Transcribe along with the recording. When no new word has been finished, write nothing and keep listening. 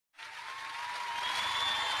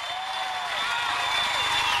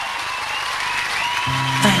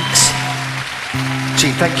Thanks.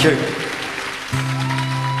 Gee, thank you.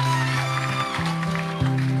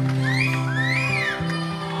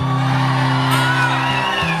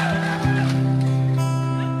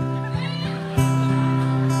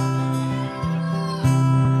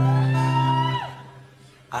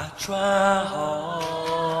 I try hard.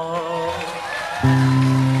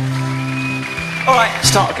 All right,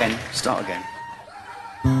 start again. Start again.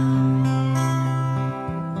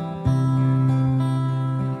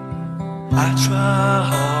 I try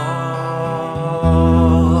hard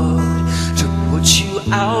to put you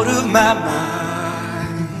out of my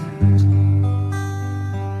mind.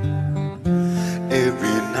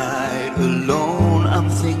 Every night alone I'm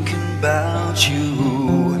thinking about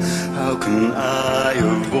you. How can I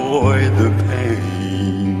avoid the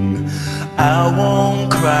pain? I won't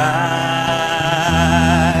cry,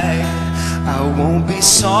 I won't be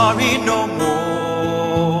sorry no more.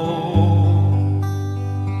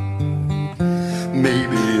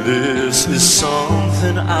 Maybe this is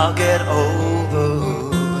something I'll get over.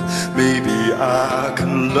 Maybe I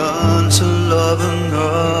can learn to love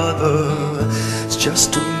another. It's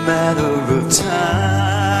just a matter of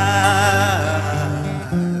time,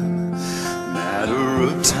 matter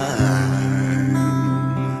of time.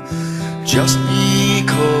 Just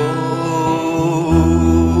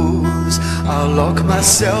because I'll lock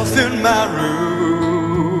myself in my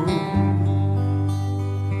room,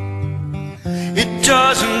 it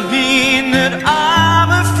doesn't mean that I'm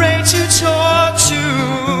afraid to talk to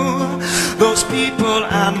those people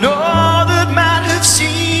I know that might have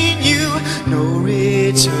seen you. No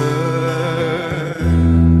return.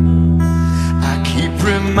 I keep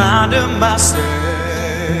reminding myself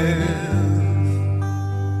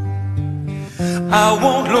I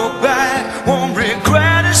won't look back.